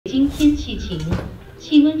京天气晴，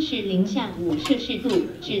气温是零下5摄氏度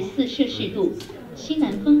至4摄氏度，西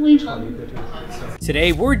南风微风。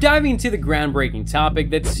 Today, we're diving into the groundbreaking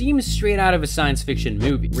topic that seems straight out of a science fiction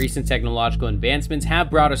movie. Recent technological advancements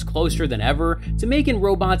have brought us closer than ever to making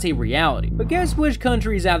robots a reality. But guess which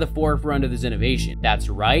country is at the forefront of this innovation? That's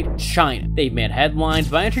right, China. They've made headlines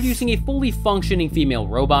by introducing a fully functioning female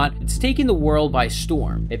robot that's taken the world by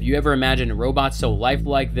storm. If you ever imagined a robot so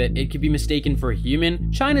lifelike that it could be mistaken for a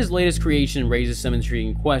human, China's latest creation raises some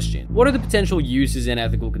intriguing questions. What are the potential uses and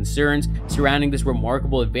ethical concerns surrounding this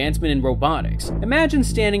remarkable advancement in robotics? Imagine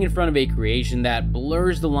standing in front of a creation that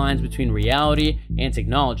blurs the lines between reality and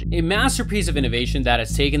technology, a masterpiece of innovation that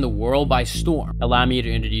has taken the world by storm. Allow me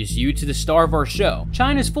to introduce you to the star of our show,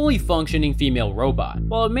 China's fully functioning female robot.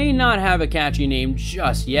 While it may not have a catchy name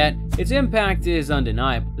just yet, its impact is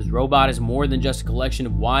undeniable. This robot is more than just a collection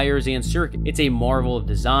of wires and circuits. It's a marvel of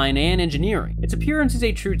design and engineering. Its appearance is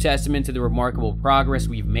a true testament to the remarkable progress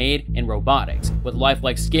we've made in robotics. With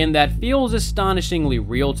lifelike skin that feels astonishingly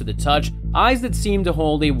real to the touch, eyes that seem to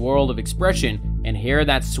hold a world of expression, and hair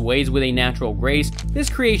that sways with a natural grace, this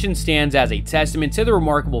creation stands as a testament to the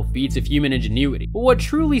remarkable feats of human ingenuity. But what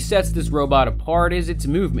truly sets this robot apart is its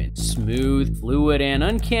movement. Smooth, fluid, and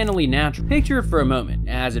uncannily natural. Picture it for a moment.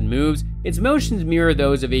 As it moves, its motions mirror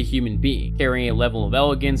those of a human being, carrying a level of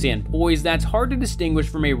elegance and poise that's hard to distinguish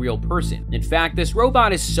from a real person. In fact, this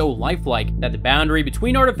robot is so lifelike that the boundary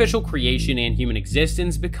between artificial creation and human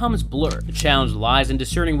existence becomes blurred. The challenge lies in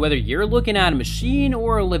discerning whether you're looking at a machine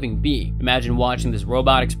or a living being. Imagine watching this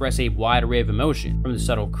robot express a wide array of emotion, from the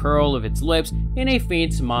subtle curl of its lips in a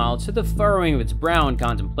faint smile to the furrowing of its brow in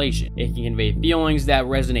contemplation. It can convey feelings that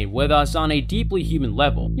resonate with us on a deeply human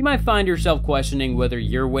level. You might find yourself questioning whether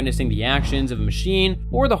you're witnessing the actions of a machine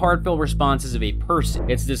or the heartfelt responses of a person.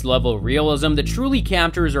 It's this level of realism that truly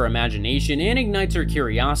captures our imagination and ignites our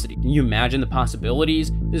curiosity. Can you imagine the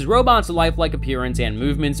possibilities? This robot's lifelike appearance and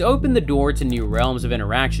movements open the door to new realms of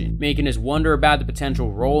interaction, making us wonder about the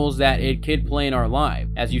potential roles that it could play in our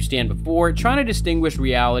lives. As you stand before it, trying to distinguish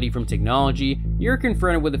reality from technology, you're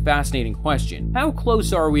confronted with a fascinating question. How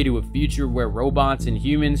close are we to a future where robots and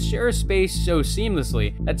humans share a space so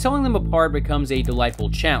seamlessly that telling them apart becomes a delightful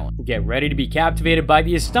challenge? Get ready to be captivated by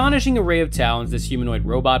the astonishing array of talents this humanoid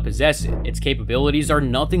robot possesses. Its capabilities are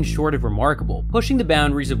nothing short of remarkable, pushing the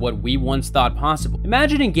boundaries of what we once thought possible.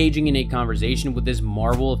 Imagine engaging in a conversation with this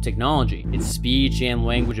marvel of technology. Its speech and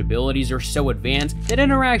language abilities are so advanced that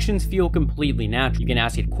interactions feel completely natural. You can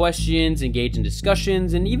ask it questions, engage in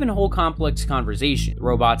discussions, and even hold complex conversations. The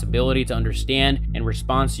robot's ability to understand and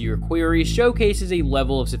respond to your queries showcases a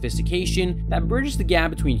level of sophistication that bridges the gap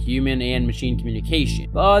between human and machine communication.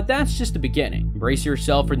 But that's just the beginning. Embrace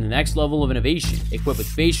yourself for the next level of innovation. Equipped with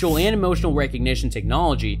facial and emotional recognition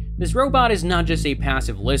technology, this robot is not just a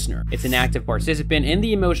passive listener. It's an active participant in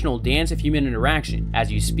the emotional dance of human interaction.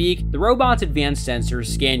 As you speak, the robot's advanced sensors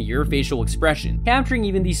scan your facial expression, capturing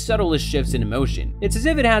even the subtlest shifts in emotion. It's as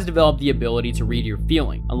if it has developed the ability to read your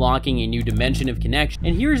feeling, unlocking a new dimension of connection.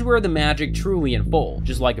 And here's where the magic truly unfolds.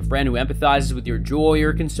 Just like a friend who empathizes with your joy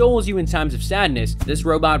or consoles you in times of sadness, this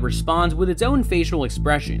robot responds with its own facial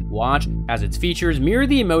expression. Watch as its features mirror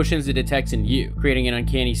the emotions it detects in you, creating an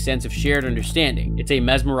uncanny sense of shared understanding. It's a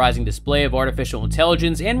mesmerizing display of artificial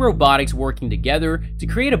intelligence and robotics working together to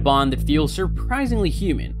create a bond that feels surprisingly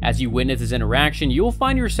human. As you witness this interaction, you'll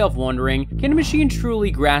find yourself wondering, can a machine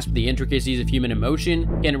truly grasp the intricacies of human emotion?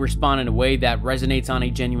 Can it respond in a way that resonates on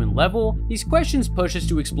a genuine level? These questions push us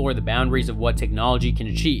to explore the boundaries of what technology can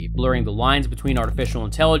achieve, blurring the lines between artificial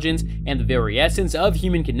intelligence and the very essence of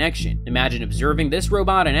human connection. Imagine observing this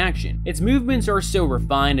robot in action. Its movements are so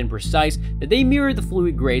refined and precise that they mirror the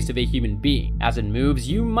fluid grace of a human being. As it moves,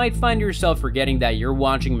 you might find yourself forgetting that you're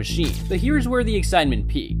watching a machine. But here's where the excitement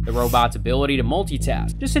peaks: the robot's ability to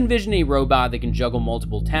multitask. Just envision a robot that can juggle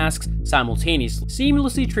multiple tasks simultaneously,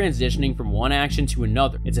 seamlessly transitioning from one action to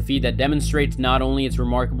another. It's a feat that demonstrates not only its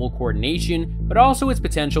remarkable coordination, but also its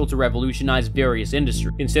potential to revolutionize various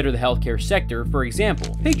industries. Consider the healthcare sector, for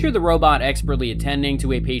example. Picture the robot expertly attending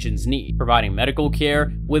to a patient's need, providing medical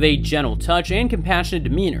care with a gentle touch and compassionate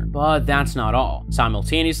demeanor. But that's not all.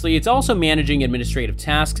 Simultaneously, it's also managing administrative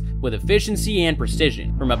tasks with efficiency and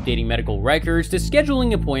precision. From updating medical records to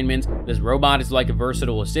scheduling appointments, this robot is like a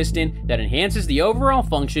versatile assistant that enhances the overall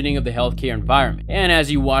functioning of the healthcare environment. And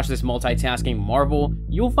as you watch this multitasking marvel,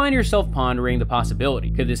 you'll find yourself pondering the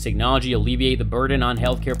possibility. Could this technology alleviate the burden on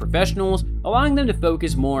healthcare professionals, allowing them to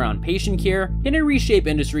focus more on patient care? Can it reshape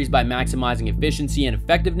industries by maximizing efficiency and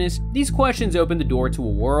effectiveness? These questions open the door to a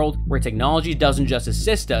world where technology doesn't just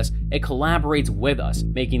assist us, it collaborates with us,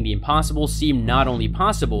 making the impossible seem not only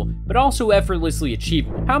possible, but also effortlessly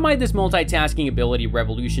achievable. How might this multitasking ability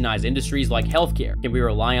revolutionize industries like healthcare? Can we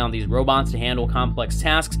rely on these robots to handle complex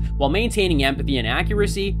tasks while maintaining empathy and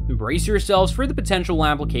accuracy? Embrace yourselves for the potential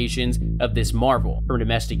applications of this marvel. From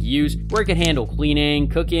domestic use, where it could handle cleaning,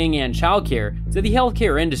 cooking, and childcare, to the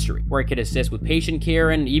healthcare industry, where it could assist with patient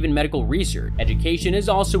care and even medical research. Education is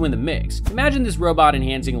also in the mix. Imagine this robot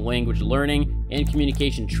enhancing language learning and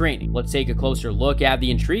communication training. Let's take a closer look at the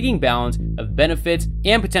intriguing balance of benefits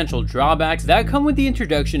and potential drawbacks that come with the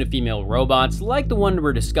introduction of female robots like the one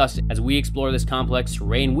we're discussing. As we explore this complex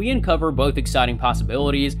terrain, we uncover both exciting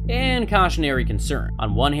possibilities and cautionary concern.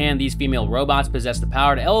 On one hand, these female robots possess the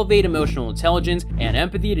power to elevate emotional intelligence and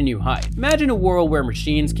empathy to new heights. Imagine a world where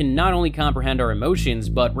machines can not only comprehend our emotions,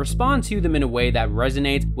 but respond to them in a way that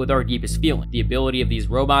resonates with our deepest feelings. The ability of these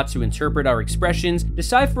robots to interpret our expressions,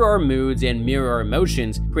 decipher our moods, and mirror our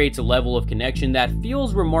emotions creates a level of connection that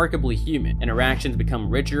feels remarkably human. Interactions become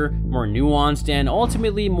richer, more nuanced, and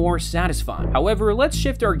ultimately more satisfying. However, let's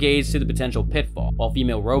shift our gaze to the potential pitfall. While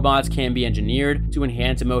female robots can be engineered to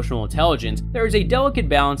enhance emotional intelligence, there is a delicate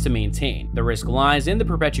balance to maintain. The risk lies in the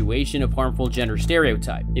perpetuation of harmful gender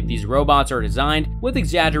stereotypes. If these robots are designed with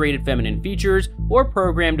exaggerated feminine features or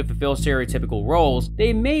programmed to fulfill stereotypical roles,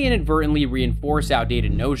 they may inadvertently reinforce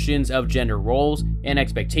outdated notions of gender roles and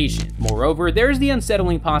expectations. Moreover, there's the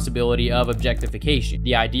unsettling possibility of objectification.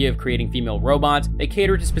 The idea of creating female robots that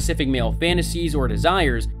cater to specific male fantasies or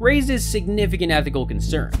desires raises significant ethical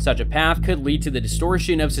concerns. Such a path could lead to the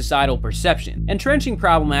distortion of societal perception, entrenching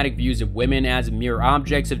problematic views of women as mere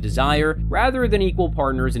objects of desire rather than equal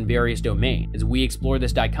partners in various domains. As we explore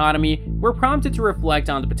this dichotomy, we're prompted to reflect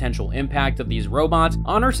on the potential impact of these robots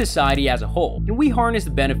on our society as a whole. Can we harness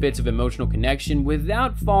the benefits of emotional connection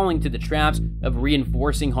without falling to the traps of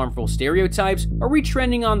reinforcing harmful stereotypes? Are we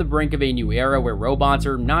trending on the brink of a new era where robots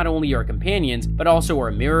are not only our companions, but also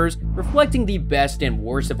our mirrors, reflecting the best and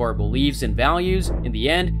worst of our beliefs and values? In the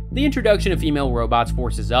end, the introduction of female robots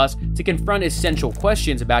forces us to confront essential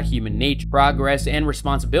questions about human nature, progress, and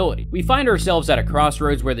responsibility. We find ourselves at a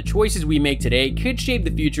crossroads where the choices we make today could shape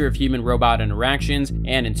the future of human-robot interactions,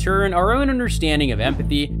 and in turn, our own understanding of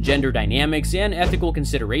empathy, gender dynamics, and ethical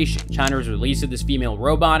consideration. China's release of this female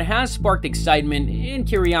robot has sparked excitement and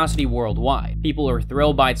curiosity worldwide. People are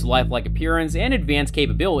thrilled by its lifelike appearance and advanced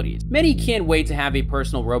capabilities. Many can't wait to have a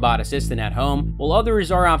personal robot assistant at home, while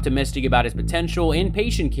others are optimistic about its potential in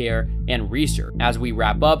patient care and research. As we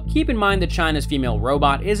wrap up, keep in mind that China's female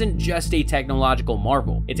robot isn't just a technological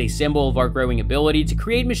marvel. It's a symbol of our growing ability to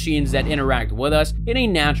create machines that interact with us in a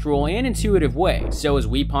natural and intuitive way. So as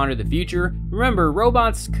we ponder the future, remember,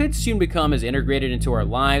 robots could soon become as integrated into our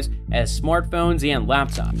lives as smartphones and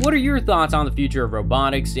laptops. What are your thoughts on the future of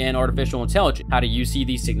robotics and artificial intelligence? How do you see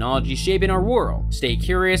these technologies shaping our world? Stay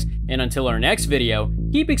curious, and until our next video,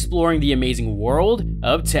 keep exploring the amazing world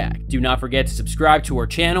of tech. Do not forget to subscribe to our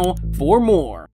channel for more.